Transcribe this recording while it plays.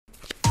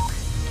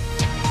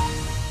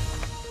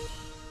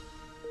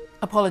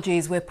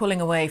Apologies, we're pulling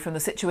away from the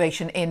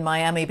situation in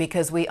Miami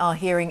because we are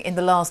hearing in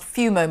the last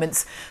few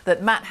moments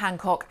that Matt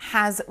Hancock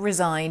has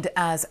resigned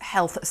as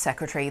Health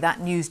Secretary. That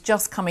news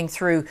just coming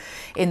through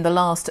in the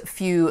last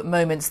few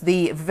moments.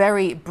 The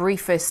very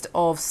briefest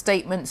of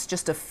statements,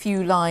 just a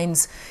few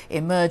lines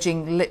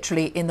emerging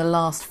literally in the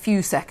last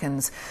few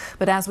seconds.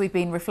 But as we've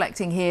been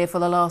reflecting here for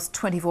the last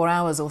 24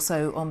 hours or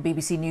so on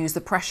BBC News,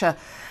 the pressure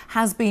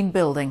has been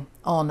building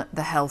on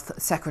the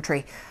Health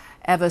Secretary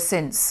ever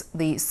since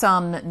the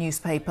Sun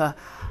newspaper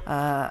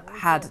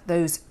had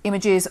those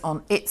images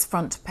on its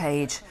front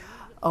page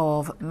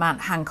of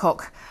Matt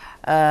Hancock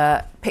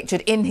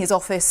pictured in his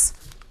office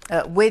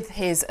with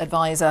his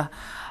advisor.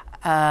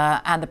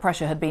 And the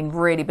pressure had been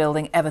really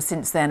building ever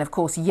since then. Of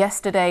course,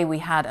 yesterday we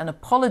had an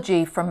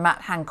apology from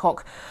Matt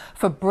Hancock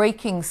for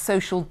breaking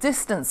social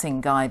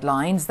distancing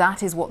guidelines.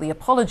 That is what the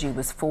apology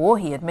was for.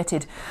 He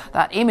admitted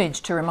that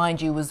image, to remind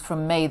you, was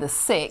from May the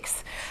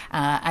 6th.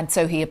 And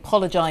so he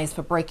apologised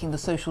for breaking the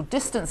social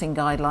distancing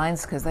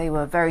guidelines because they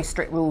were very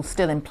strict rules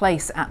still in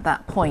place at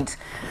that point.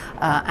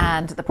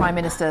 And the Prime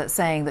Minister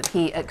saying that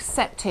he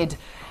accepted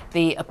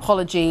the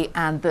apology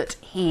and that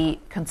he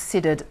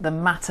considered the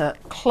matter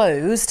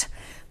closed.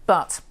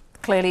 But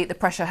clearly the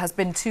pressure has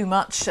been too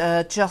much.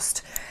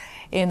 Just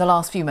in the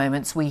last few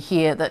moments, we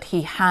hear that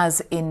he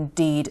has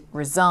indeed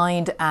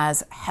resigned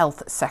as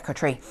Health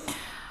Secretary.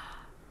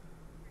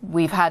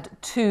 We've had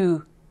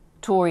two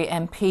Tory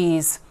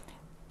MPs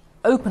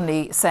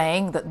openly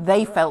saying that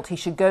they felt he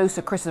should go.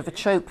 Sir Christopher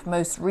Chope,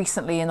 most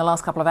recently in the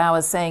last couple of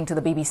hours, saying to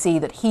the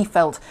BBC that he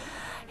felt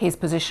his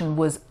position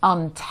was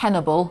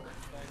untenable.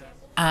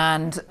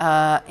 And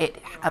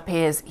it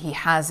appears he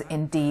has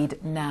indeed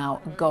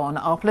now gone.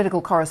 Our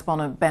political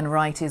correspondent Ben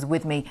Wright is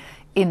with me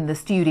in the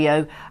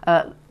studio.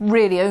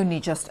 Really only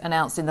just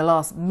announced in the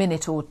last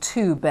minute or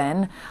two,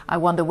 Ben. I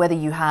wonder whether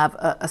you have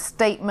a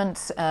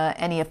statement,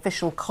 any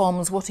official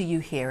comms. What are you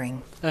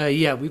hearing?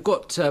 Yeah, we've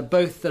got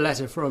both the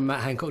letter from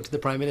Matt Hancock to the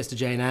Prime Minister,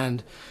 Jane,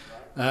 and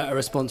a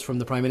response from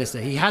the Prime Minister.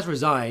 He has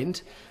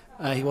resigned.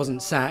 He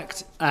wasn't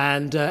sacked.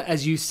 And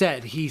as you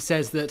said, he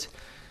says that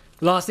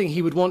last thing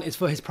he would want is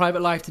for his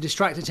private life to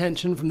distract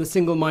attention from the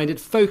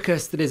single-minded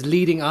focus that is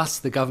leading us,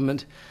 the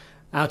government,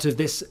 out of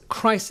this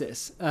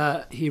crisis.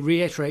 He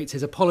reiterates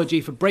his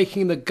apology for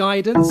breaking the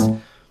guidance,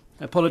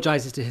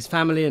 apologises to his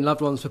family and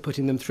loved ones for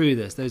putting them through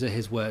this. Those are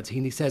his words.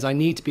 He says, "I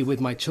need to be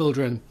with my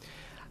children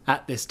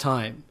at this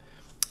time."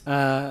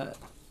 Let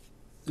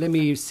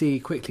me see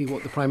quickly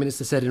what the Prime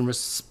Minister said in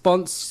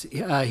response.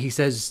 He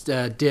says,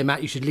 "Dear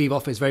Matt, you should leave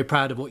office very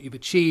proud of what you've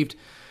achieved.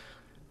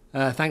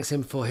 Thanks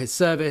him for his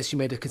service. You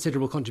made a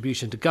considerable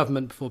contribution to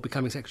government before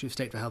becoming Secretary of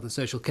State for Health and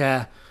Social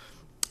Care.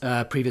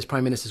 Previous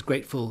Prime Minister's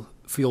grateful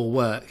for your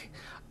work."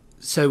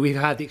 So we've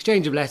had the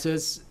exchange of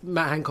letters.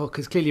 Matt Hancock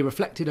has clearly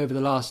reflected over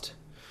the last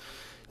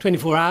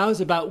 24 hours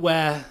about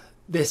where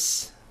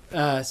this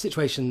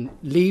situation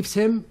leaves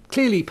him.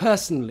 Clearly,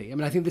 personally, I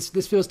mean, I think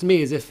this feels to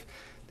me as if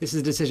this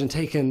is a decision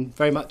taken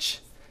very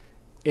much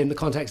in the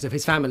context of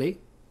his family,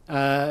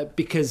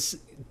 because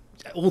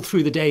all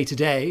through the day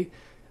today,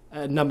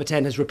 Number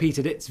 10 has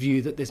repeated its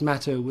view that this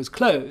matter was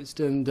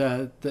closed and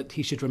that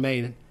he should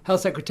remain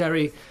Health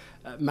Secretary.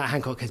 Matt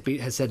Hancock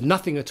has said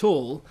nothing at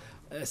all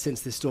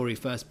since this story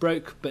first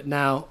broke, but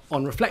now,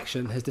 on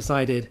reflection, has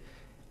decided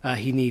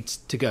he needs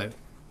to go.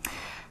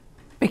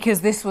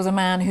 Because this was a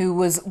man who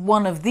was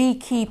one of the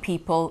key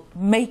people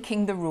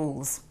making the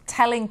rules,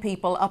 telling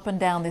people up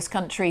and down this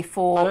country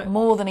for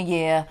more than a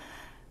year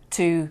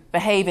to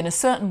behave in a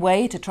certain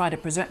way to try to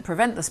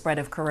prevent the spread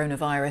of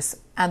coronavirus.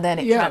 And then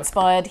it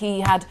transpired he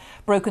had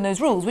broken those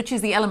rules, which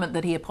is the element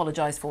that he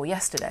apologised for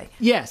yesterday.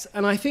 Yes,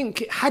 and I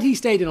think had he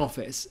stayed in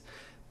office,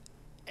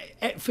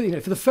 for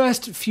the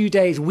first few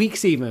days,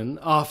 weeks even,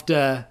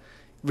 after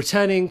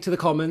returning to the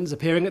Commons,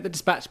 appearing at the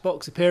dispatch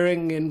box,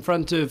 appearing in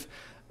front of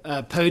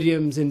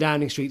podiums in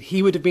Downing Street,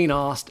 he would have been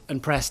asked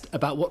and pressed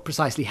about what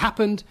precisely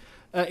happened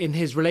in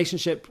his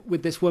relationship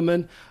with this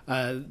woman,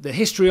 the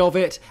history of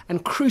it,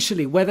 and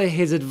crucially, whether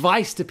his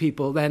advice to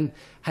people then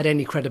had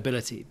any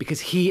credibility. Because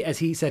he, as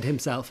he said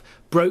himself,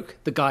 broke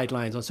the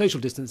guidelines on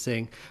social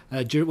distancing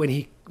when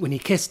he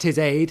kissed his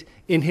aide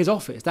in his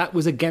office. That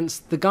was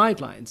against the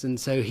guidelines. And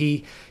so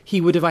he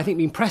would have, I think,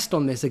 been pressed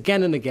on this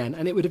again and again,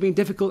 and it would have been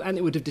difficult and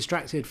it would have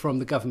distracted from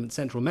the government's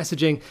central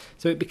messaging.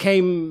 So it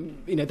became,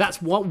 that's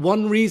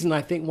one reason,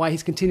 I think, why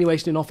his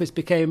continuation in office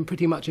became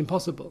pretty much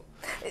impossible.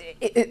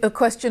 A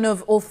question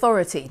of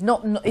authority.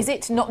 Is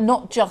it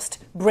not just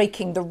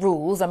breaking the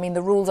rules? I mean,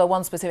 the rules are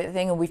one specific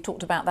thing, and we've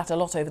talked about that a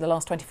lot over the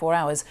last 24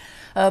 hours.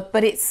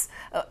 But it's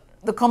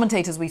the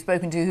commentators we've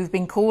spoken to who've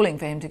been calling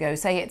for him to go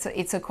say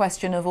it's a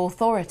question of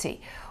authority.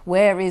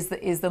 Where is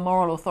the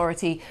moral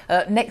authority?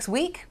 Next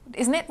week,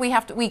 isn't it? We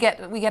get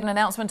an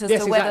announcement as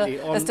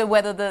to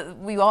whether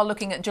we are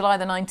looking at July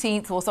the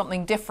 19th or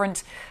something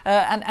different,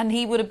 and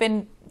he would have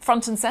been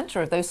front and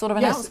centre of those sort of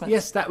announcements.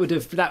 Yes, that would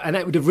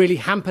have really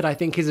hampered, I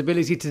think, his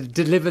ability to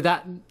deliver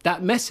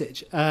that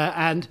message.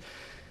 And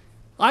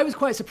I was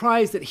quite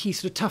surprised that he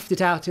sort of toughed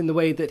it out in the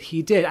way that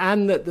he did,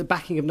 and that the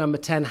backing of number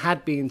 10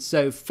 had been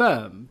so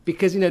firm,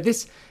 because,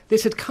 this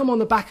had come on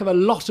the back of a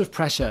lot of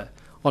pressure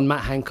on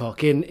Matt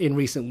Hancock in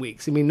recent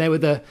weeks. I mean, they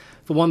were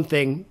for one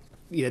thing,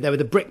 there were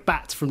the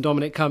brickbats from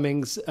Dominic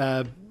Cummings,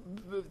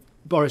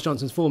 Boris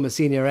Johnson's former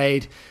senior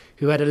aide,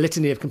 who had a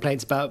litany of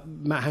complaints about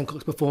Matt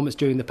Hancock's performance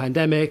during the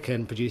pandemic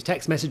and produced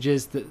text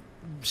messages that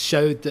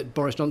showed that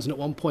Boris Johnson at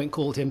one point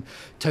called him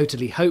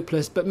totally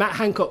hopeless. But Matt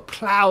Hancock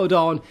ploughed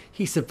on.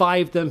 He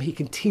survived them. He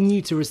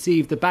continued to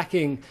receive the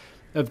backing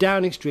of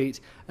Downing Street.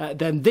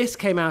 Then this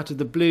came out of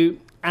the blue.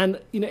 And,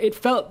 it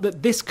felt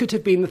that this could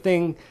have been the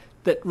thing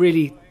that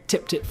really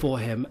tipped it for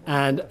him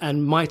and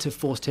might have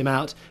forced him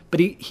out.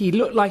 But he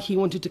looked like he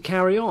wanted to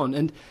carry on.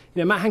 And,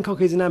 Matt Hancock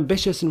is an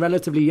ambitious and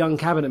relatively young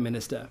cabinet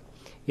minister.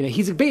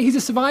 He's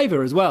a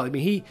survivor as well. I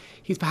mean,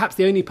 he's perhaps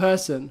the only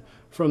person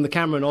from the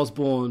Cameron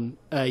Osborne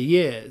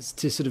years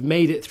to sort of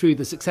made it through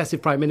the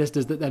successive prime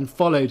ministers that then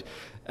followed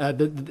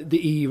the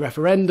EU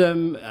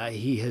referendum.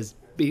 He has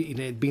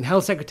been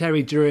health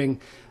secretary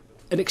during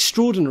an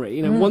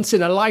extraordinary, once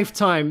in a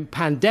lifetime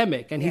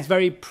pandemic, and he's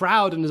very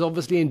proud and has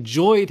obviously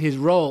enjoyed his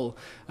role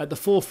at the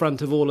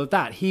forefront of all of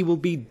that. He will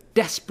be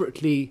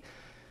desperately,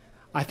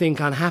 I think,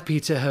 unhappy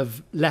to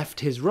have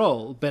left his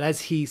role. But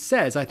as he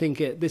says, I think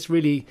this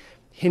really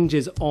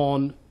hinges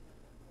on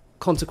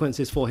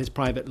consequences for his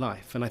private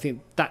life. And I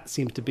think that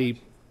seems to be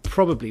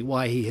probably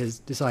why he has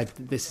decided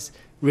that this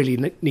really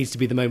needs to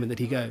be the moment that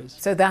he goes.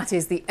 So that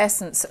is the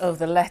essence of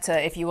the letter.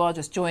 If you are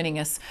just joining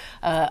us,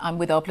 I'm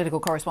with our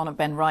political correspondent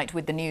Ben Wright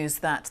with the news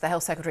that the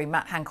Health Secretary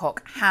Matt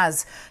Hancock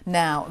has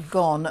now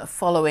gone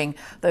following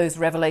those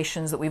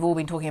revelations that we've all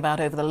been talking about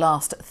over the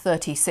last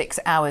 36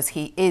 hours.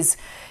 He is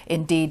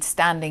indeed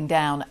standing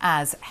down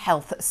as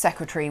Health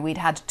Secretary. We'd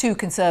had two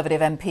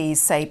Conservative MPs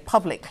say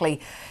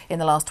publicly in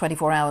the last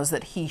 24 hours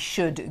that he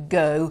should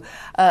go.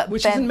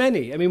 Which isn't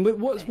many. I mean,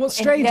 what's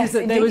strange is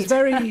that there was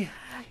very...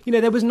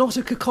 there was not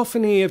a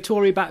cacophony of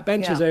Tory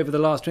backbenchers over the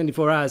last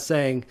 24 hours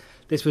saying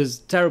this was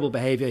terrible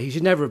behaviour, he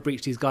should never have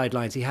breached these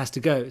guidelines, he has to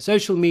go.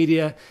 Social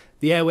media,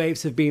 the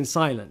airwaves have been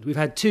silent. We've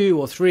had two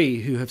or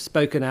three who have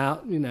spoken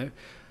out,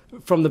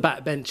 from the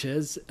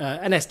backbenchers.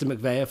 And Esther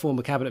McVey, a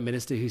former cabinet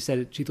minister, who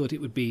said she thought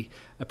it would be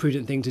a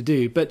prudent thing to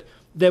do. But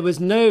there was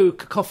no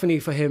cacophony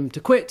for him to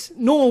quit,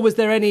 nor was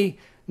there any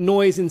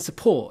noise in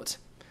support,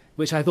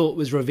 which I thought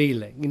was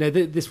revealing.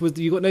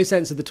 You got no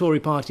sense of the Tory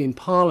party in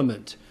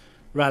Parliament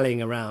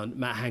rallying around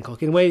Matt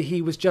Hancock. In a way,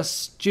 he was just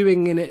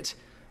stewing in it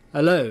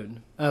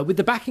alone, with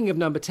the backing of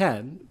number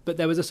 10, but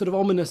there was a sort of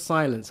ominous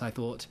silence, I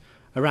thought,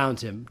 around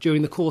him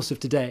during the course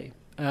of today,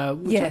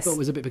 which I thought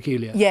was a bit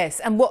peculiar. Yes,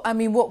 and what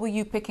were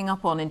you picking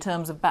up on in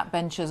terms of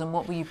backbenchers, and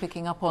what were you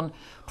picking up on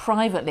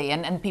privately?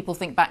 And people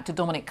think back to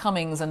Dominic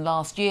Cummings and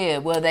last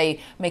year. Were they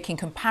making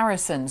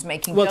comparisons,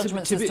 making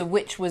judgments as to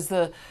which was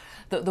the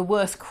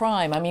worst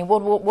crime? I mean,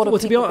 what are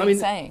people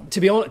saying? To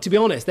be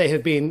honest, they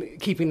have been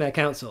keeping their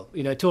counsel.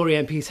 Tory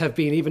MPs have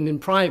been, even in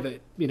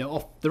private,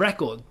 off the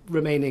record,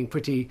 remaining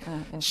pretty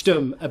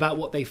stum about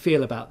what they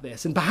feel about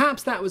this. And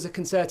perhaps that was a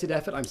concerted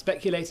effort, I'm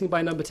speculating,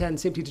 by number 10,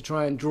 simply to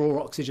try and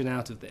draw oxygen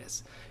out of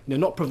this.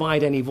 Not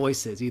provide any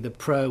voices, either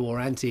pro or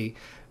anti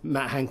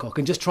Matt Hancock,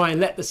 and just try and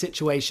let the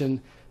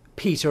situation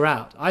peter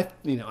out. I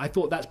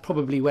thought that's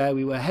probably where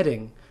we were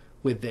heading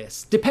with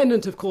this.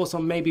 Dependent, of course,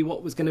 on maybe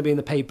what was going to be in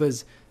the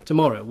papers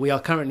tomorrow. We are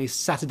currently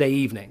Saturday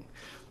evening.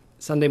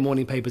 Sunday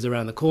morning papers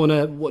around the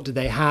corner. What do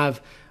they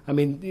have? I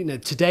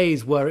mean,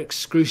 today's were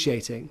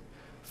excruciating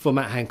for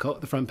Matt Hancock,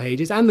 the front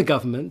pages, and the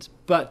government.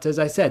 But as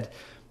I said,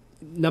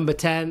 number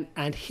 10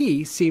 and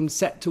he seemed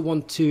set to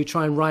want to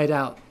try and ride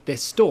out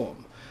this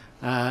storm.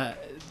 That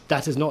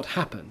has not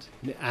happened.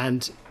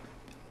 And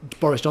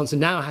Boris Johnson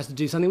now has to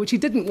do something which he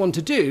didn't want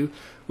to do,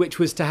 which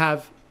was to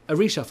have a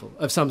reshuffle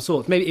of some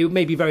sort. Maybe it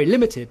may be very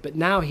limited, but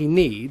now he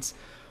needs,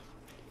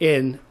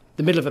 in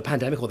the middle of a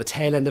pandemic or the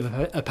tail end of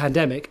a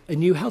pandemic, a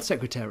new health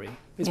secretary.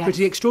 It's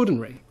pretty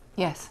extraordinary.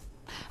 Yes.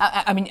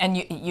 I mean, and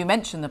you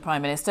mentioned the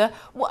Prime Minister.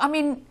 Well, I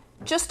mean,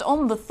 just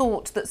on the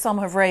thought that some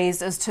have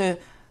raised as to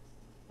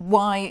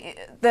why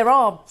there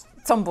are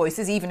some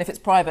voices, even if it's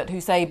private,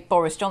 who say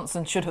Boris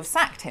Johnson should have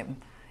sacked him.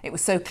 It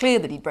was so clear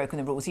that he'd broken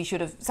the rules. He should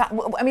have sacked.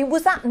 I mean,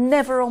 was that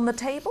never on the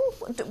table?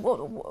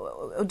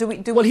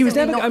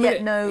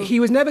 He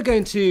was never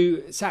going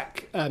to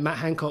sack Matt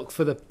Hancock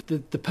for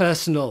the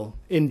personal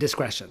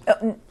indiscretion.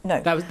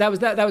 No, that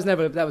was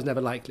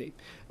never likely,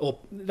 or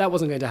that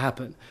wasn't going to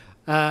happen.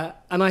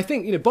 And I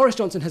think Boris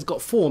Johnson has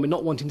got form in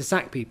not wanting to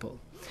sack people.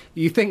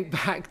 You think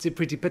back to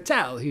Priti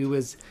Patel, who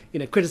was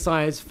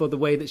criticised for the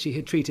way that she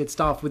had treated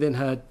staff within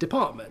her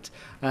department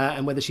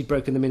and whether she'd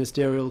broken the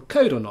ministerial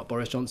code or not.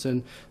 Boris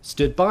Johnson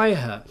stood by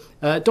her.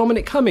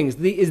 Dominic Cummings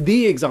is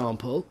the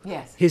example.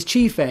 Yes. His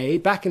chief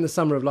aide, back in the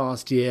summer of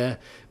last year,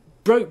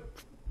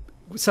 broke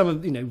some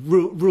of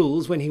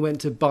rules when he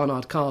went to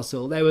Barnard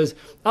Castle. There was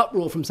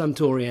uproar from some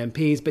Tory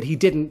MPs, but he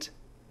didn't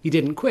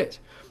quit.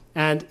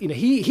 And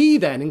he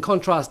then, in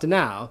contrast to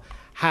now,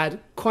 had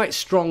quite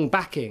strong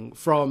backing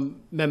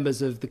from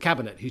members of the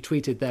cabinet who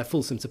tweeted their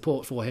fulsome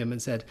support for him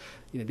and said,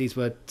 these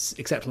were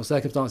exceptional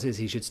circumstances,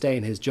 he should stay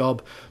in his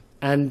job.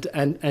 And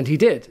he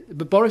did.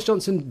 But Boris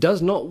Johnson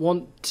doesn't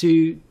want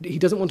to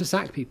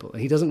sack people.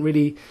 And he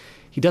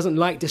doesn't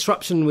like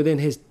disruption within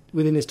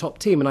his top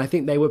team. And I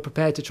think they were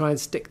prepared to try and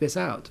stick this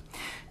out.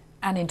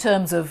 And in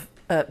terms of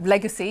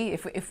legacy,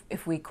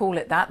 if we call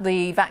it that,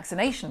 the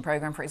vaccination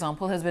programme, for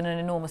example, has been an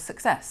enormous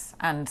success.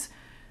 And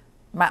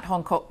Matt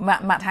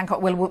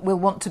Hancock will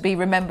want to be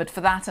remembered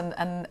for that,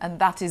 and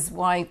that is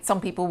why some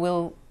people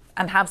will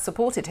and have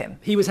supported him.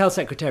 He was Health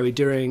Secretary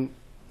during,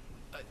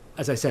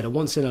 as I said, a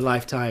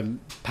once-in-a-lifetime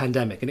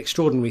pandemic, an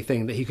extraordinary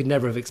thing that he could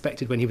never have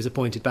expected when he was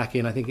appointed back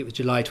in, I think it was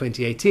July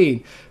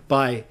 2018,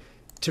 by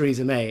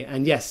Theresa May.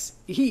 And yes,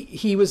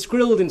 he was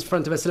grilled in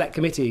front of a select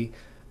committee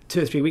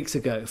 2 or 3 weeks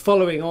ago,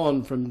 following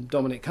on from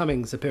Dominic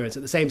Cummings' appearance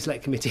at the same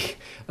select committee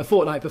a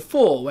fortnight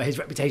before, where his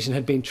reputation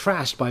had been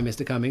trashed by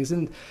Mr. Cummings.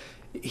 And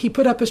he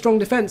put up a strong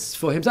defence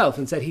for himself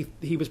and said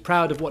he was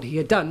proud of what he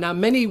had done. Now,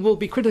 many will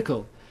be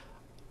critical,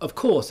 of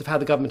course, of how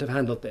the government have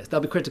handled this. They'll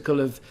be critical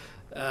of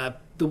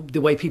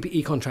the way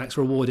PPE contracts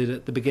were awarded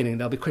at the beginning.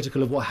 They'll be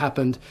critical of what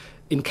happened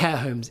in care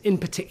homes in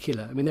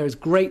particular. I mean, there is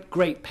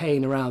great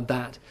pain around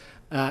that.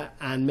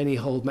 And many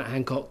hold Matt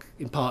Hancock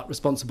in part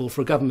responsible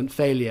for a government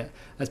failure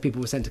as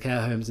people were sent to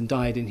care homes and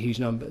died in huge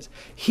numbers.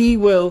 He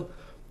will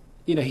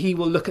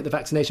look at the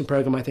vaccination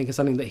programme, I think, as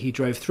something that he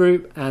drove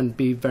through and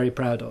be very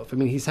proud of. I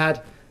mean, he's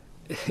had,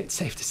 it's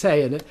safe to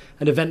say, an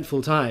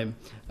eventful time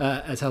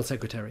as Health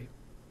Secretary.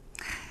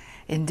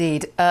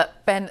 Indeed.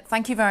 Ben,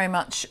 thank you very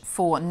much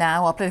for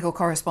now. Our political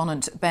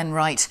correspondent, Ben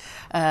Wright.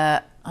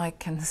 I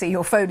can see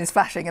your phone is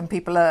flashing and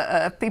people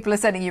are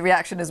sending you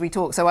reaction as we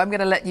talk. So I'm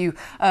going to let you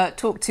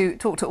talk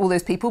to all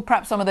those people.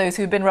 Perhaps some of those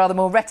who've been rather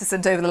more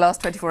reticent over the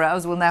last 24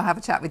 hours will now have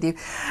a chat with you.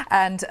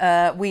 And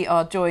we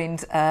are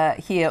joined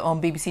here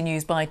on BBC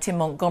News by Tim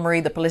Montgomery,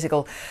 the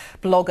political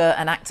blogger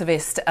and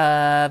activist,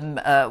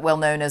 well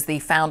known as the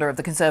founder of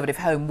the Conservative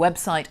Home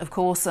website, of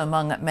course,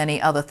 among many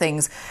other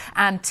things.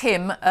 And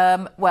Tim,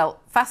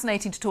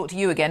 fascinating to talk to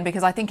you again,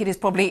 because I think it is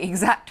probably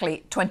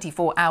exactly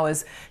 24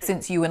 hours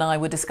since you and I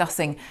were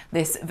discussing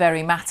this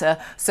very matter.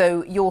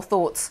 So your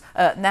thoughts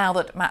now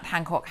that Matt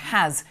Hancock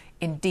has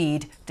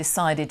indeed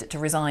decided to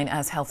resign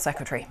as Health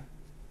Secretary?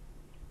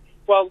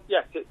 Well,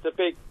 yes, it's a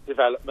big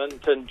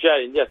development. And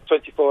Jane, yes,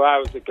 24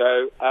 hours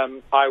ago,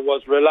 I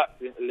was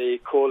reluctantly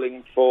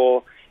calling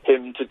for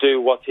him to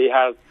do what he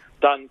has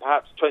done,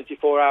 perhaps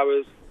 24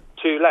 hours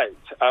too late,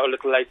 a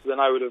little later than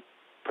I would have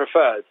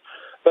preferred.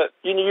 But,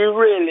 you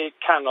really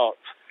cannot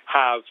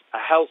have a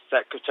health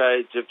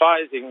secretary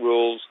devising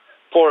rules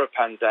for a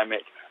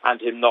pandemic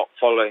and him not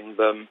following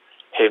them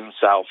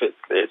himself.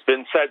 It's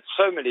been said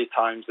so many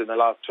times in the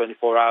last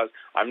 24 hours.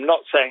 I'm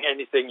not saying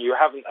anything you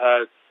haven't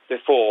heard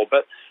before,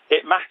 but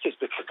it matters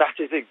because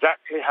that is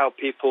exactly how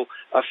people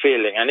are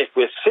feeling. And if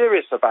we're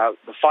serious about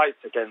the fight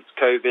against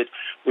COVID,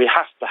 we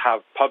have to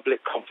have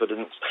public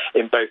confidence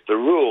in both the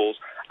rules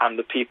and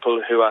the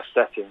people who are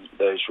setting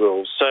those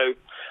rules. So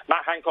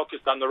Matt Hancock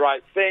has done the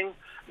right thing.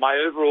 My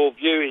overall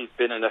view, he's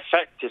been an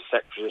effective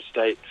Secretary of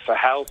State for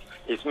Health.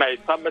 He's made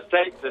some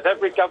mistakes, as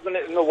every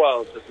government in the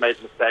world has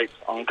made mistakes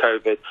on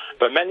COVID.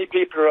 But many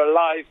people are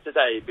alive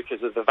today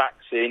because of the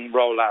vaccine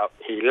rollout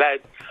he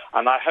led.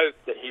 And I hope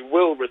that he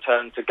will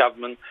return to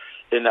government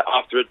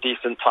after a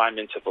decent time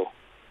interval.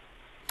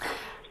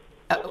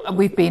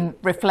 We've been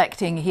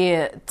reflecting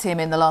here, Tim,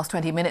 in the last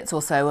 20 minutes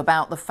or so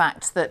about the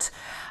fact that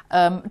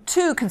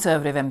 2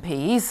 Conservative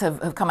MPs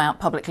have come out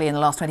publicly in the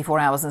last 24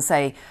 hours and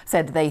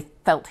said they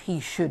felt he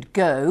should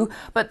go.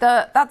 But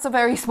that's a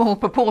very small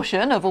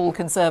proportion of all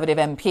Conservative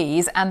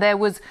MPs. And there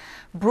was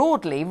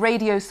broadly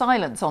radio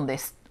silence on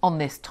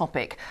this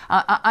topic.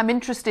 I'm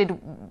interested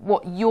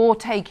what your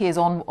take is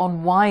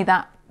on why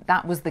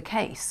that was the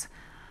case.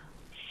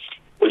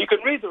 Well, you can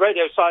read the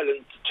radio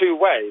silence 2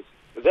 ways.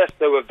 Yes,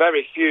 there were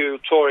very few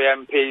Tory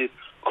MPs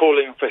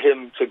calling for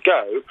him to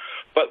go,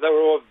 but there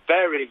were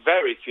very,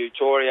 very few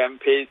Tory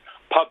MPs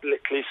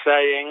publicly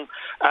saying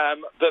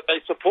that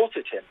they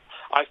supported him.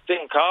 I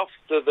think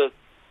after the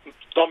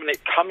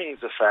Dominic Cummings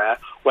affair,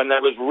 when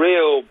there was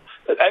real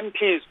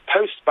MPs'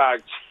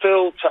 postbags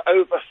filled to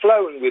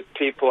overflowing with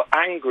people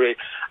angry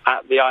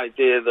at the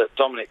idea that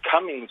Dominic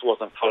Cummings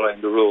wasn't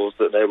following the rules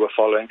that they were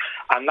following,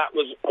 and that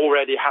was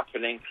already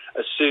happening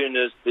as soon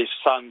as the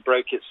Sun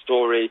broke its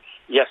story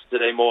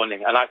yesterday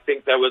morning. And I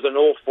think there was an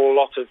awful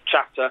lot of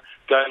chatter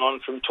going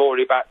on from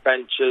Tory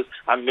backbenchers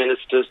and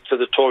ministers to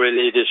the Tory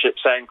leadership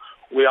saying,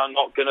 we are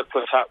not going to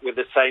put up with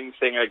the same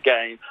thing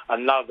again,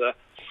 another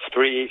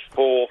 3,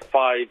 4,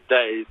 5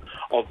 days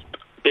of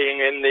being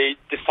in the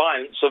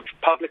defiance of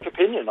public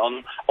opinion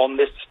on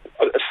this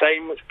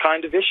same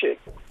kind of issue.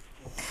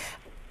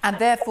 And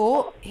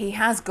therefore, he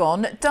has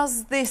gone.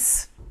 Does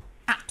this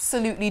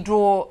absolutely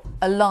draw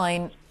a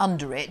line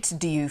under it,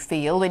 do you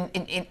feel?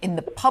 In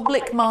the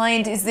public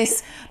mind, is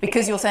this,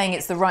 because you're saying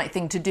it's the right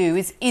thing to do,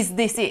 is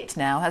this it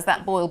now? Has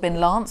that boil been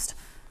lanced?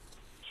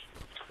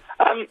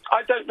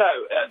 I don't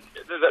know.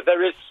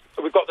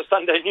 We've got the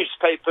Sunday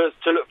newspapers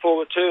to look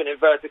forward to, in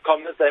inverted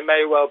commas. There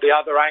may well be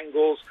other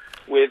angles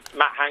with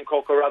Matt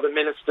Hancock or other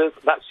ministers.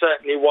 That's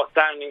certainly what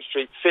Downing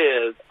Street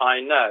fears,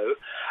 I know.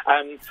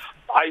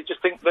 I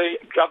just think the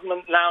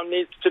government now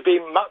needs to be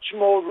much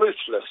more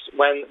ruthless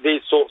when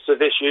these sorts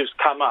of issues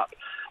come up.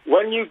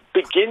 When you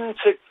begin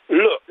to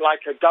look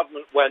like a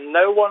government where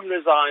no one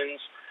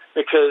resigns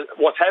because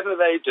whatever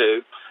they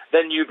do,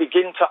 then you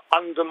begin to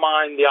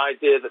undermine the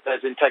idea that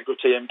there's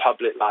integrity in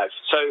public life.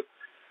 So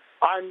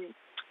I'm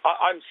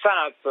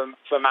sad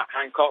for Matt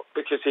Hancock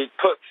because he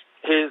put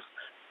his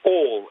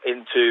all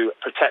into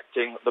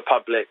protecting the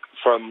public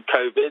from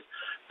COVID,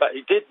 but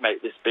he did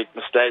make this big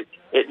mistake.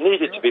 It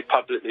needed to be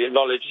publicly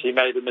acknowledged he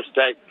made a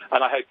mistake,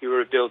 and I hope he will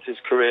rebuild his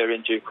career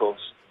in due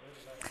course.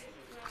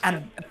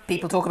 And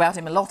people talk about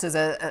him a lot as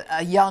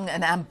a young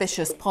and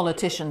ambitious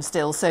politician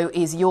still. So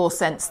is your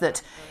sense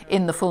that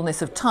in the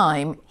fullness of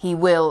time he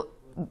will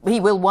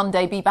one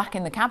day be back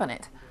in the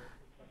cabinet?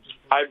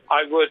 I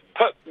would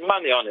put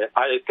money on it.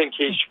 I think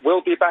he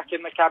will be back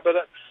in the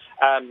cabinet.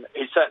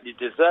 He certainly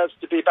deserves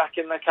to be back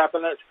in the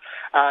cabinet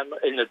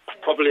in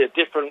probably a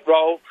different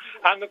role.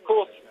 And of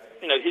course,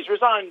 he's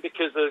resigned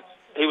because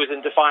he was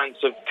in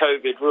defiance of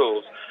COVID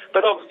rules.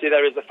 But obviously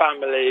there is a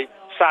family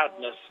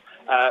sadness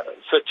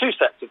for two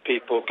sets of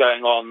people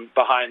going on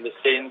behind the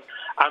scenes,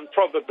 and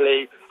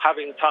probably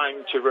having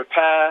time to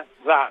repair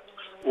that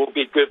will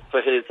be good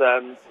for his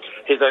own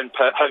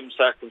home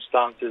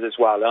circumstances as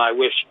well. And I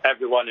wish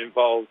everyone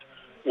involved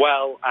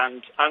well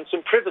and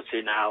some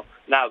privacy now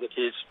that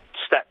he's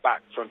stepped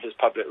back from his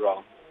public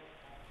role.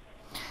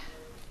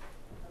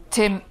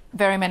 Tim,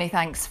 very many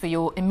thanks for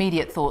your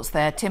immediate thoughts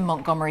there. Tim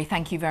Montgomery,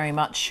 thank you very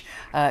much.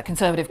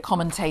 Conservative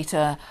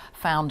commentator,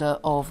 founder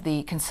of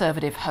the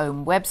Conservative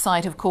Home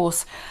website, of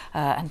course.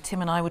 And Tim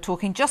and I were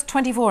talking just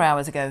 24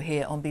 hours ago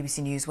here on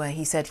BBC News, where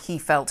he said he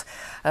felt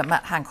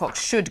Matt Hancock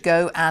should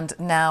go, and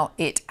now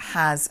it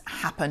has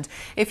happened.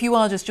 If you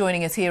are just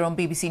joining us here on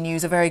BBC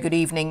News, a very good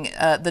evening.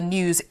 The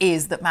news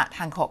is that Matt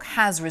Hancock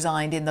has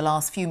resigned in the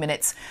last few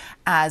minutes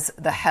as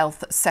the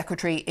Health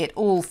Secretary. It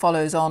all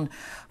follows on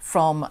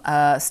from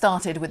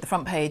started with the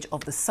front page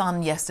of The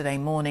Sun yesterday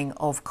morning,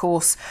 of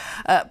course.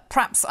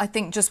 Perhaps I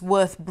think just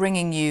worth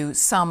bringing you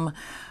some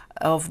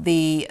of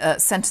the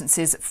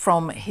sentences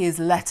from his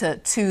letter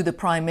to the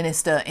Prime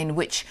Minister in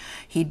which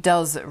he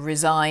does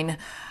resign.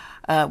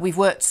 We've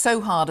worked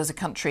so hard as a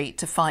country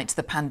to fight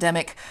the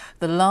pandemic.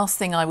 The last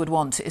thing I would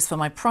want is for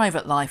my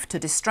private life to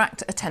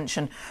distract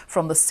attention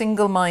from the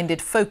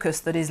single-minded focus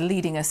that is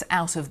leading us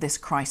out of this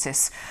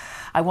crisis.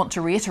 I want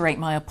to reiterate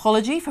my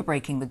apology for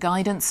breaking the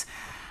guidance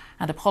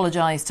and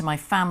apologise to my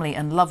family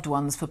and loved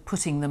ones for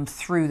putting them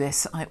through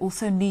this. I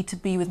also need to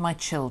be with my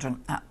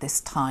children at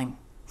this time.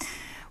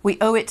 We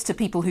owe it to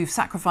people who've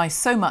sacrificed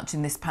so much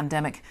in this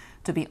pandemic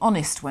to be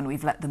honest when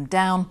we've let them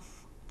down,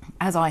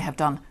 as I have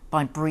done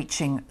by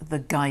breaching the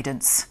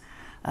guidance.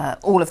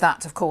 All of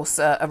that, of course,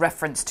 a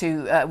reference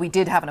to, we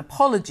did have an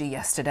apology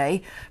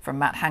yesterday from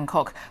Matt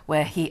Hancock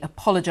where he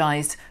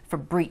apologised for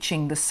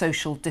breaching the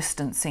social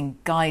distancing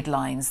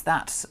guidelines.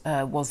 That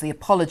was the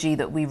apology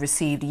that we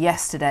received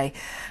yesterday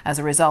as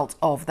a result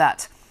of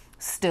that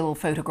still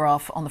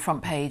photograph on the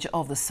front page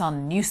of the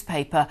Sun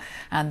newspaper.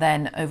 And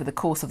then over the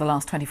course of the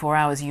last 24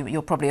 hours,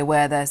 you're probably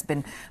aware there's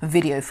been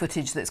video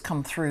footage that's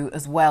come through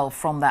as well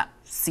from that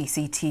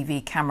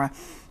CCTV camera.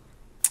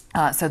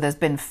 So there's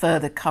been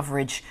further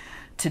coverage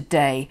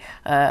today.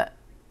 That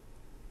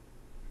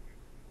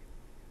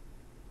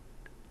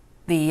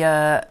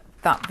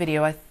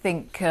video I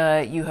think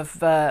you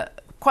have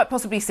quite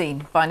possibly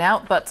seen by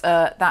now, but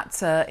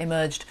that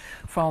emerged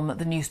from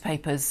the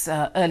newspapers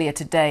earlier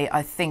today.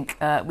 I think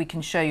we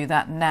can show you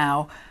that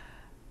now.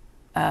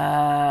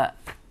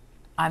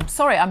 I'm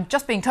sorry, I'm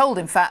just being told,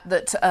 in fact,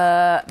 that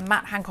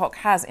Matt Hancock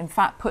has, in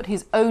fact, put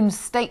his own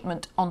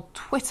statement on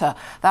Twitter.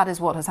 That is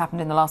what has happened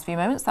in the last few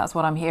moments. That's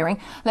what I'm hearing.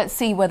 Let's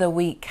see whether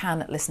we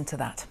can listen to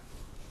that.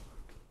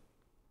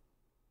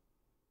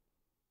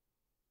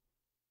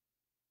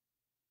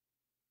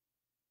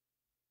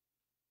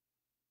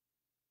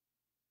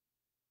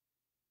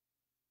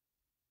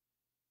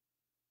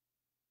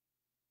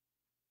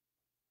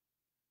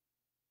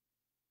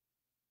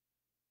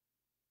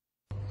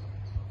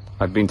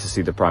 I've been to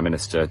see the Prime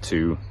Minister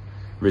to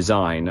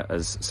resign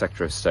as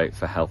Secretary of State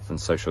for Health and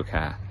Social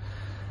Care.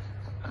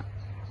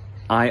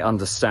 I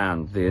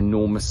understand the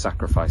enormous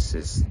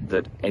sacrifices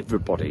that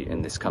everybody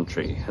in this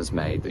country has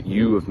made, that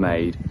you have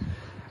made,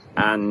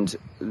 and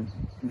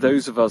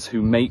those of us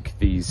who make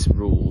these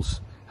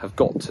rules have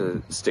got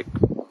to stick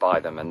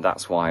by them, and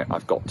that's why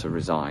I've got to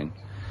resign.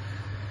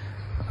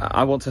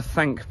 I want to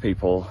thank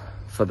people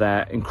for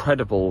their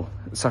incredible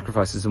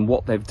sacrifices and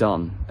what they've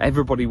done.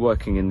 Everybody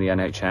working in the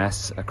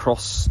NHS,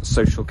 across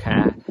social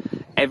care,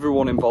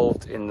 everyone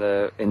involved in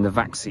the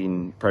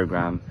vaccine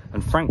programme,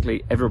 and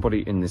frankly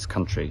everybody in this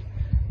country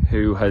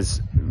who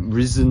has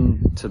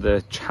risen to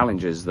the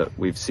challenges that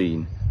we've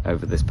seen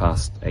over this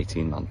past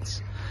 18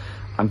 months.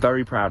 I'm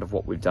very proud of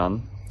what we've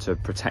done to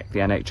protect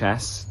the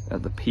NHS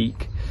at the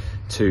peak,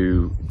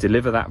 to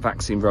deliver that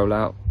vaccine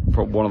rollout,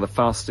 one of the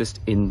fastest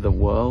in the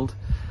world.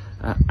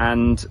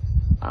 And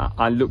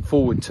I look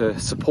forward to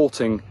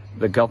supporting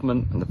the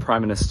government and the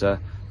Prime Minister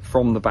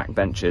from the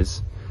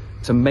backbenches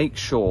to make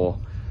sure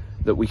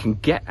that we can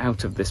get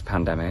out of this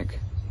pandemic.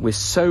 We're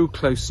so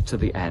close to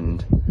the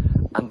end,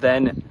 and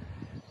then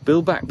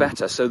build back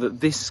better so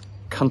that this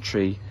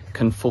country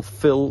can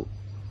fulfill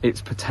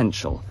its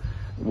potential,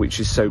 which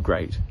is so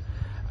great.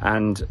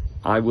 And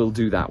I will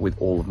do that with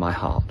all of my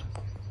heart.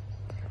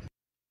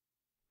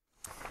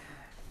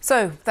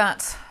 So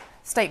that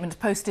statement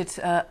posted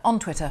on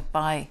Twitter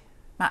by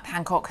Matt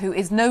Hancock, who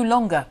is no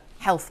longer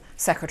Health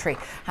Secretary,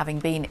 having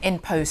been in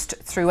post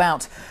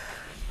throughout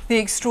the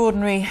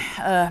extraordinary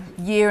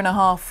year and a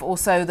half or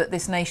so that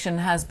this nation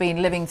has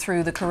been living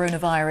through the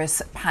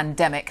coronavirus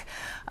pandemic.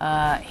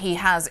 He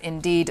has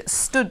indeed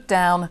stood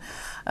down.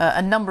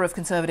 A number of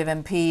Conservative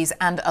MPs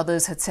and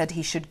others had said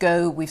he should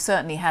go. We've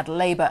certainly had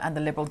Labour and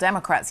the Liberal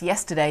Democrats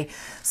yesterday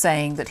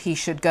saying that he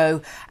should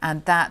go,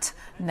 and that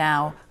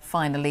now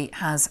finally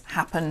has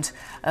happened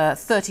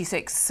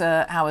 36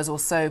 hours or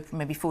so,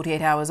 maybe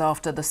 48 hours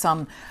after The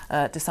Sun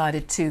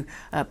decided to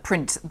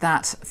print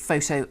that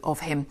photo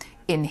of him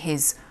in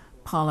his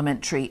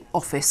parliamentary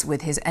office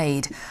with his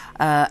aide.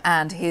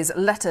 And his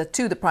letter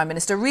to the Prime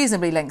Minister,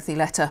 reasonably lengthy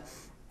letter,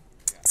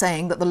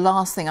 saying that the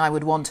last thing I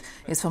would want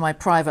is for my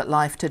private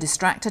life to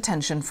distract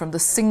attention from the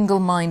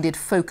single-minded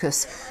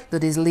focus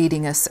that is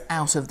leading us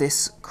out of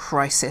this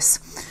crisis.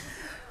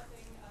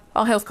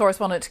 Our health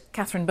correspondent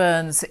Catherine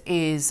Burns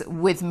is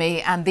with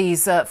me, and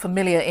these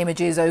familiar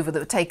images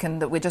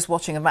that we're just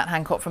watching of Matt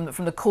Hancock from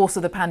the course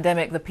of the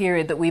pandemic, the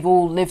period that we've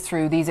all lived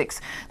through, these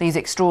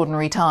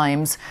extraordinary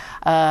times.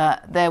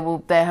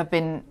 There have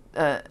been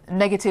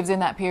negatives in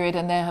that period,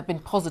 and there have been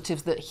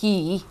positives that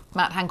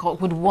Matt Hancock,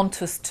 would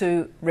want us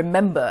to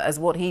remember as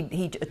what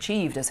he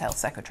achieved as Health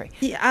Secretary.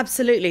 Yeah,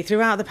 absolutely.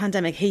 Throughout the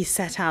pandemic, he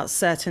set out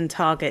certain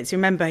targets. You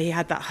remember he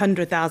had that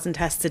 100,000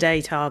 tests a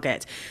day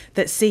target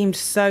that seemed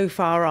so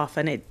far off,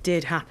 and it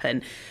did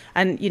happen.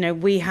 And,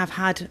 we have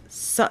had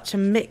such a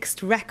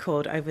mixed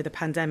record over the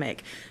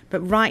pandemic.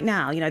 But right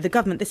now, the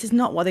government, this is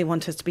not what they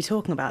want us to be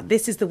talking about.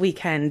 This is the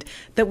weekend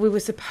that we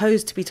were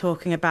supposed to be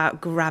talking about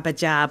grab a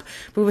jab.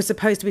 We were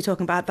supposed to be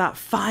talking about that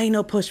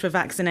final push for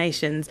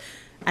vaccinations.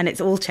 And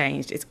it's all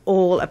changed. It's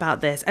all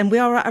about this. And we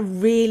are at a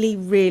really,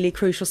 really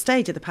crucial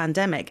stage of the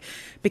pandemic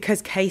because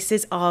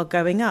cases are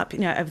going up.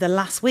 Over the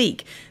last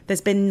week,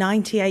 there's been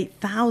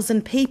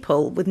 98,000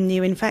 people with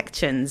new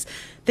infections.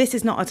 This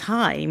is not a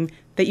time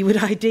that you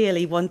would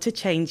ideally want to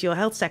change your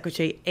health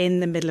secretary in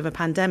the middle of a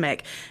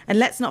pandemic. And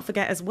let's not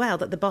forget as well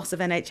that the boss of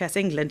NHS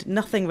England,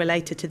 nothing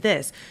related to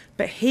this,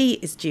 but he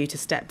is due to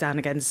step down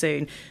again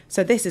soon.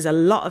 So this is a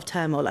lot of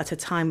turmoil at a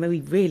time where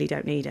we really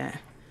don't need it.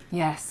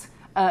 Yes.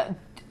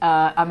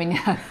 Are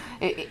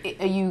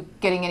you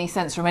getting any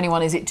sense from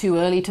anyone? Is it too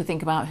early to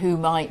think about who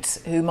might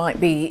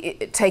be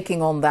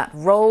taking on that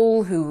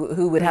role?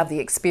 Who would have the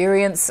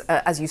experience,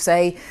 as you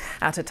say,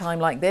 at a time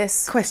like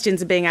this?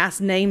 Questions are being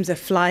asked, names are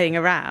flying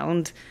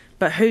around,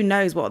 but who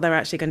knows what they're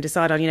actually going to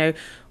decide on?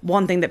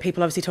 One thing that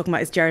people are obviously talking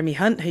about is Jeremy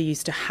Hunt, who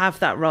used to have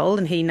that role,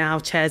 and he now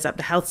chairs up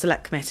the Health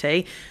Select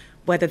Committee.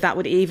 Whether that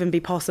would even be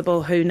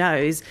possible, who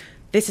knows?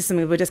 This is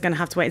something we're just going to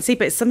have to wait and see,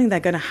 but it's something they're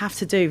going to have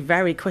to do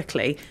very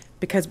quickly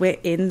because we're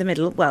in the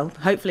middle, well,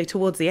 hopefully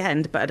towards the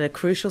end, but at a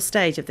crucial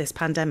stage of this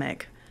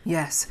pandemic.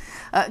 Yes.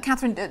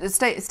 Catherine,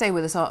 stay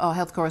with us, our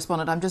health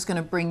correspondent. I'm just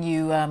going to bring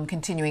you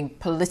continuing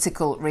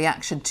political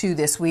reaction to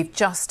this. We've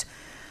just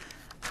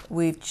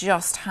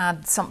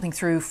had something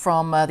through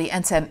from the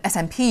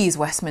SNP's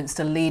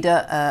Westminster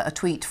leader, a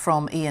tweet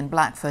from Ian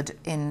Blackford,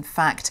 in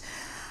fact.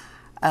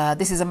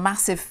 This is a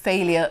massive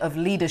failure of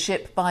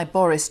leadership by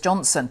Boris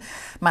Johnson.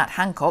 Matt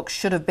Hancock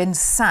should have been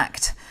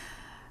sacked.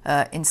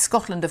 In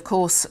Scotland, of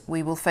course,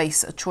 we will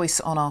face a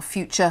choice on our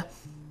future.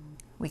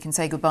 We can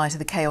say goodbye to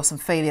the chaos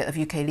and failure of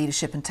UK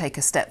leadership and take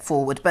a step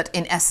forward. But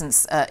in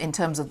essence, in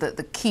terms of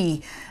the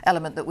key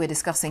element that we're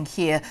discussing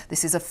here,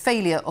 this is a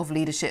failure of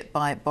leadership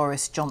by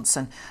Boris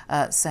Johnson,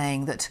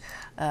 saying that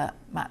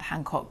Matt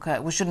Hancock,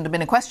 shouldn't have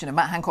been a question of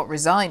Matt Hancock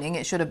resigning.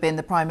 It should have been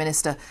the Prime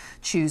Minister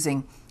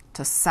choosing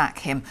to sack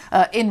him.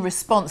 In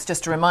response,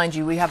 just to remind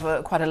you, we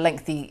have quite a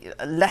lengthy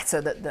letter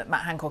that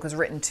Matt Hancock has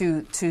written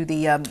to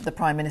the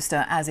Prime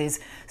Minister, as is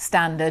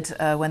standard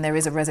when there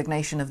is a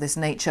resignation of this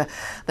nature.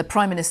 The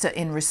Prime Minister,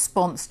 in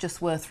response,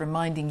 just worth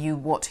reminding you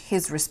what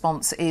his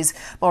response is.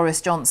 Boris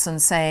Johnson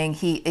saying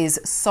he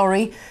is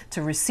sorry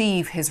to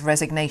receive his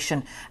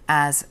resignation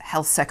as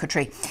Health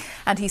Secretary.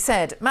 And he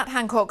said, Matt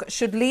Hancock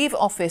should leave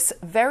office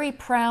very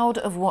proud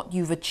of what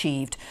you've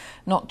achieved,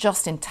 not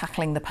just in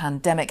tackling the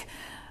pandemic,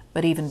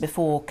 but even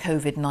before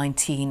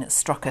COVID-19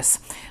 struck us.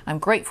 I'm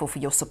grateful for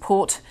your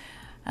support,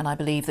 and I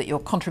believe that your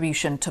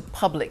contribution to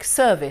public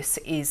service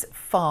is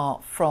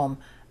far from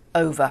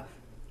over.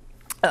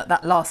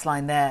 that last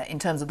line there in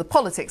terms of the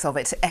politics of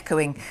it,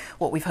 echoing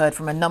what we've heard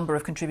from a number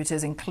of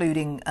contributors,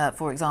 including,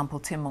 for example,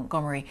 Tim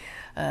Montgomery,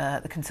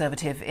 the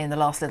Conservative, in the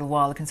last little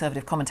while, the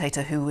Conservative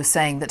commentator, who was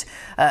saying that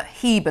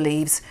he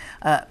believes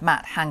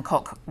Matt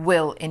Hancock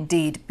will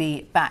indeed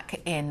be back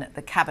in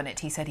the cabinet.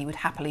 He said he would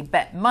happily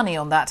bet money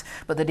on that,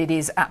 but that it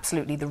is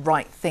absolutely the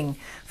right thing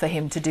for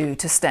him to do,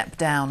 to step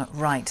down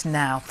right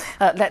now.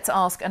 Let's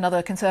ask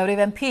another Conservative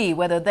MP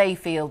whether they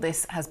feel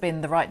this has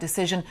been the right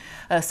decision.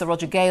 Sir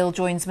Roger Gale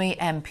joins me,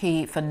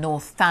 MP for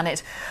North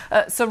Thanet.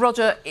 Sir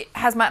Roger,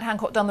 has Matt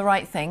Hancock done the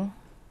right thing?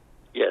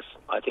 Yes,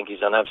 I think he's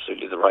done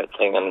absolutely the right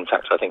thing, and in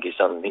fact I think he's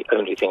done the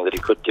only thing that he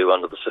could do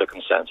under the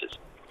circumstances.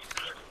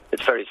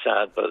 It's very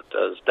sad, but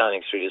as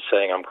Downing Street is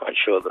saying, I'm quite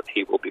sure that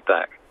he will be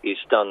back. He's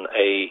done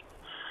a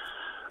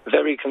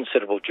very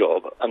considerable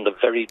job under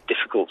very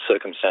difficult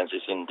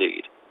circumstances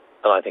indeed,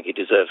 and I think he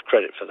deserves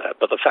credit for that.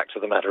 But the fact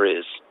of the matter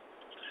is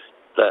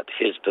that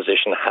his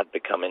position had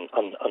become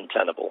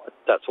untenable.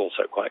 That's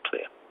also quite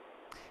clear.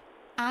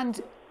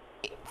 And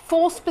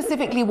for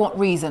specifically what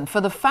reason?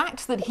 For the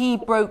fact that he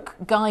broke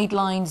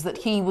guidelines that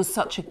he was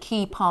such a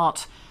key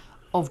part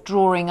of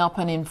drawing up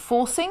and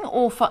enforcing,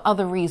 or for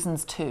other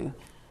reasons too?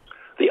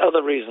 The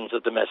other reasons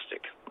are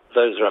domestic.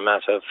 Those are a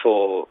matter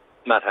for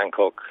Matt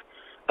Hancock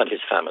and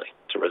his family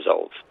to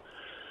resolve.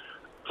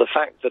 The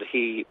fact that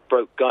he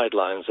broke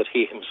guidelines that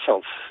he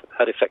himself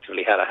had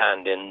effectively had a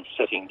hand in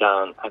setting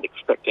down and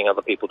expecting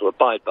other people to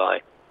abide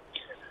by,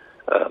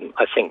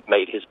 I think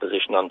made his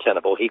position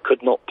untenable. He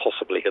could not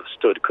possibly have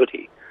stood, could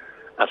he,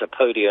 at a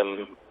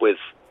podium with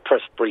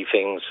press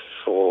briefings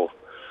for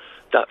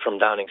that from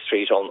Downing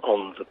Street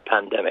on the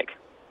pandemic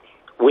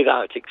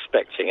without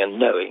expecting and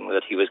knowing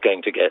that he was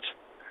going to get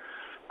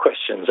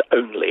questions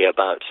only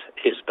about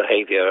his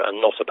behaviour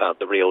and not about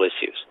the real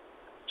issues.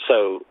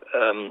 So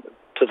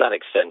to that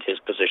extent, his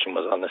position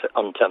was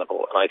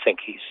untenable, and I think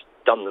he's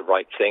done the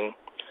right thing.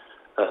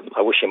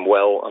 I wish him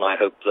well, and I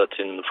hope that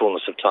in the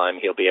fullness of time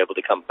he'll be able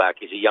to come back.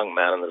 He's a young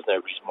man, and there's no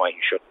reason why he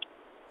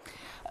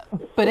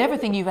shouldn't. But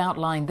everything you've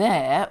outlined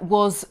there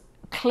was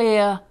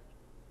clear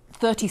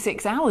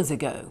 36 hours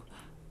ago.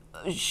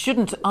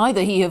 Shouldn't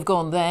either he have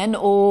gone then,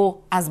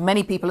 or, as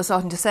many people are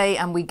starting to say,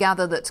 and we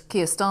gather that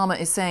Keir Starmer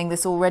is saying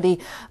this already,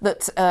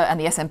 that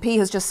and the SNP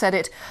has just said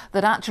it,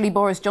 that actually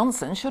Boris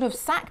Johnson should have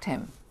sacked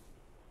him?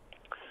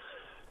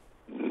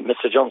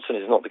 Mr. Johnson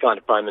is not the kind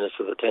of Prime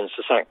Minister that tends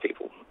to sack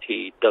people.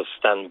 He does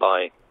stand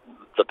by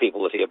the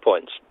people that he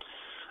appoints,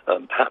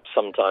 perhaps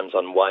sometimes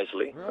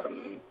unwisely,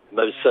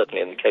 most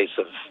certainly in the case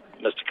of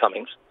Mr.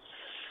 Cummings.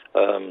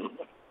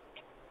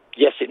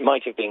 Yes, it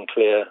might have been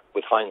clear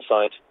with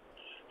hindsight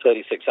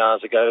 36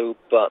 hours ago,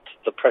 but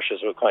the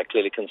pressures were quite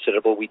clearly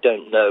considerable. We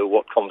don't know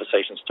what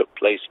conversations took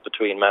place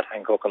between Matt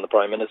Hancock and the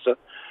Prime Minister.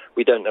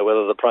 We don't know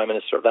whether the Prime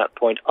Minister at that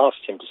point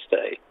asked him to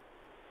stay.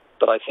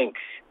 But I think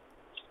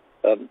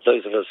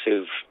those of us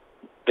who've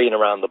been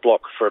around the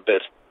block for a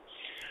bit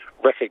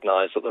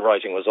recognise that the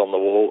writing was on the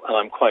wall, and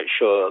I'm quite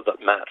sure that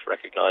Matt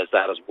recognised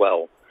that as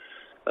well.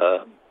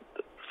 The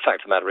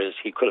fact of the matter is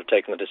he could have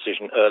taken the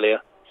decision earlier,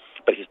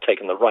 but he's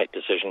taken the right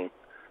decision,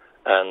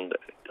 and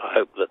I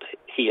hope that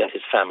he and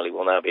his family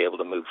will now be able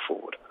to move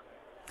forward.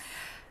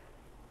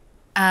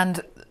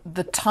 And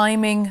the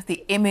timing,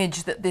 the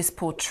image that this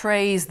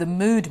portrays, the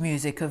mood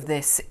music of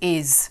this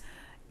is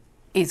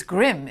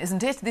grim,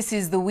 isn't it? This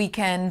is the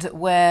weekend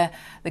where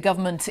the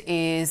government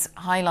is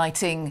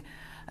highlighting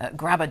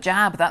grab a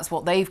jab, that's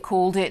what they've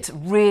called it,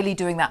 really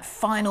doing that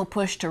final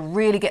push to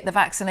really get the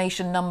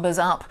vaccination numbers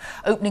up,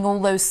 opening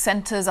all those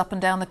centres up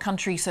and down the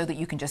country so that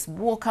you can just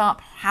walk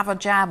up, have a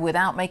jab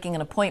without making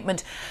an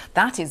appointment.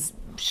 That is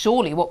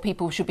surely what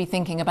people should be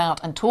thinking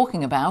about and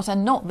talking about,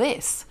 and not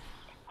this.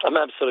 I'm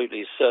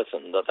absolutely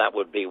certain that that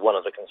would be one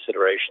of the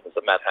considerations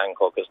that Matt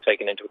Hancock has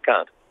taken into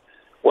account.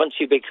 Once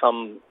you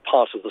become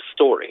part of the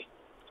story,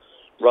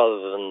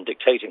 rather than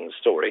dictating the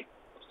story,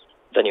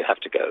 then you have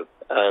to go.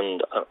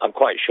 And I'm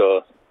quite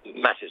sure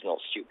Matt is not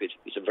stupid.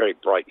 He's a very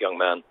bright young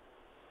man.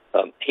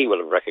 He will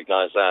have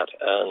recognised that,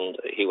 and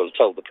he will have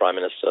told the Prime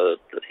Minister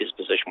that his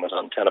position was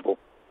untenable.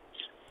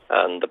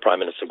 And the Prime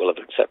Minister will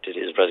have accepted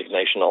his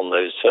resignation on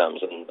those terms,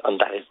 and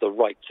that is the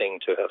right thing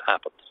to have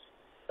happened.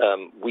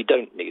 We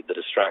don't need the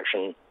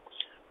distraction.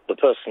 The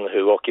person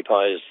who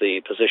occupies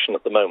the position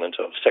at the moment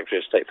of Secretary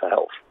of State for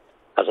Health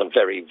has a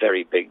very,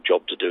 very big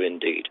job to do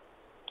indeed.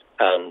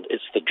 And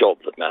it's the job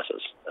that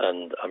matters.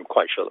 And I'm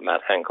quite sure that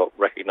Matt Hancock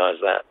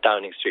recognised that.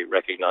 Downing Street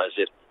recognised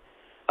it.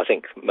 I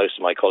think most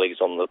of my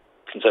colleagues on the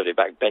Conservative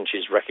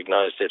backbenches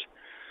recognised it.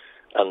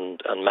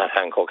 And Matt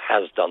Hancock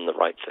has done the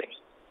right thing.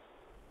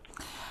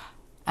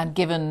 And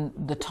given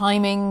the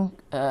timing,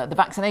 the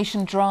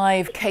vaccination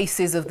drive,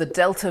 cases of the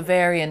Delta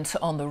variant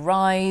on the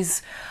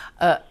rise,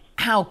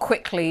 how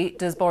quickly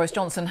does Boris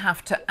Johnson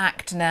have to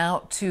act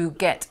now to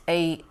get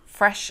a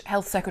fresh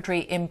health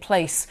secretary in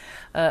place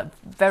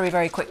very,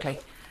 very quickly?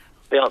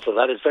 The answer to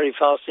that is very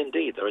fast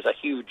indeed. There is a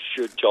huge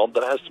job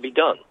that has to be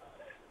done.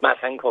 Matt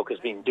Hancock has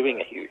been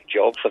doing a huge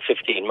job for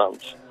 15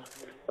 months,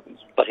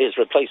 but his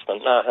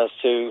replacement now has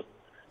to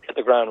hit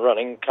the ground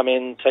running, come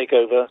in, take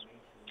over,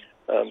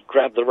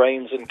 grab the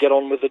reins and get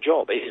on with the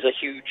job. It is a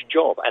huge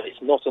job, and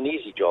it's not an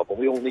easy job, and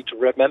we all need to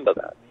remember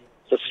that.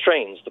 The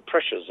strains, the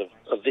pressures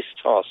of this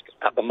task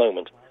at the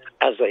moment,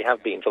 as they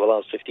have been for the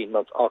last 15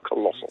 months, are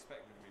colossal.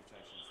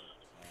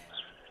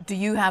 Do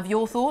you have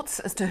your thoughts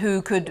as to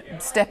who could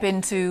step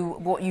into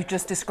what you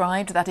just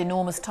described, that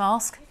enormous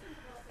task?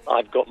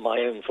 I've got my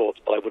own thoughts,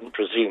 but I wouldn't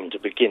presume to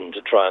begin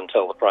to try and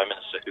tell the Prime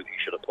Minister who he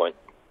should appoint.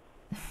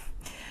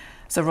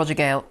 So Roger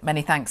Gale,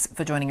 many thanks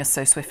for joining us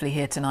so swiftly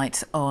here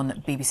tonight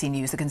on BBC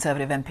News. The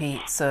Conservative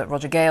MP, Sir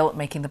Roger Gale,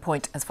 making the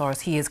point, as far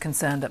as he is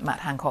concerned, that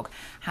Matt Hancock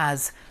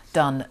has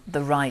done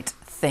the right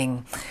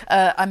thing.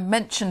 I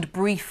mentioned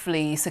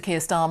briefly Sir Keir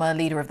Starmer,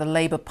 leader of the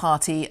Labour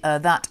Party.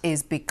 That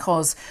is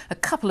because a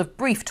couple of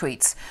brief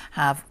tweets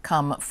have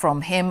come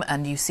from him,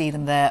 and you see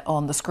them there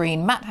on the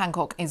screen. Matt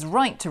Hancock is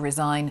right to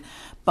resign,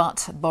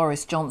 but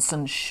Boris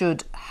Johnson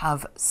should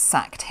have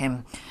sacked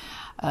him.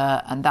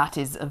 And that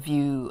is a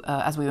view,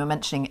 as we were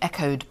mentioning,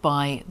 echoed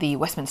by the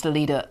Westminster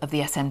leader of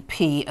the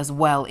SNP as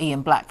well,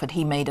 Ian Blackford.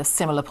 He made a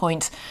similar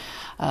point.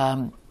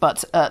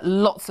 But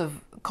lots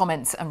of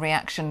comments and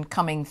reaction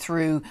coming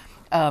through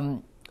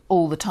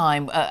all the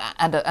time,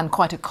 and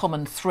quite a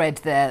common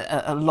thread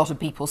there. A lot of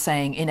people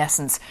saying, in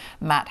essence,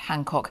 Matt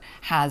Hancock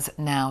has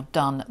now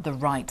done the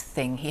right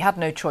thing. He had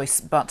no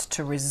choice but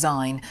to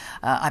resign.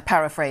 I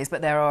paraphrase,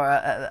 but there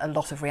are a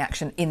lot of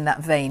reaction in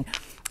that vein,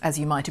 as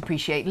you might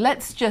appreciate.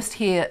 Let's just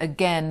hear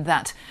again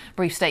that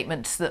brief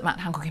statement that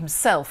Matt Hancock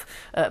himself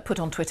put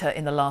on Twitter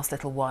in the last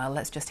little while.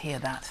 Let's just hear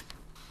that.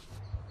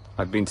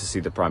 I've been to see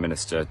the Prime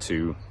Minister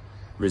to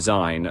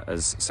resign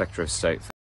as Secretary of State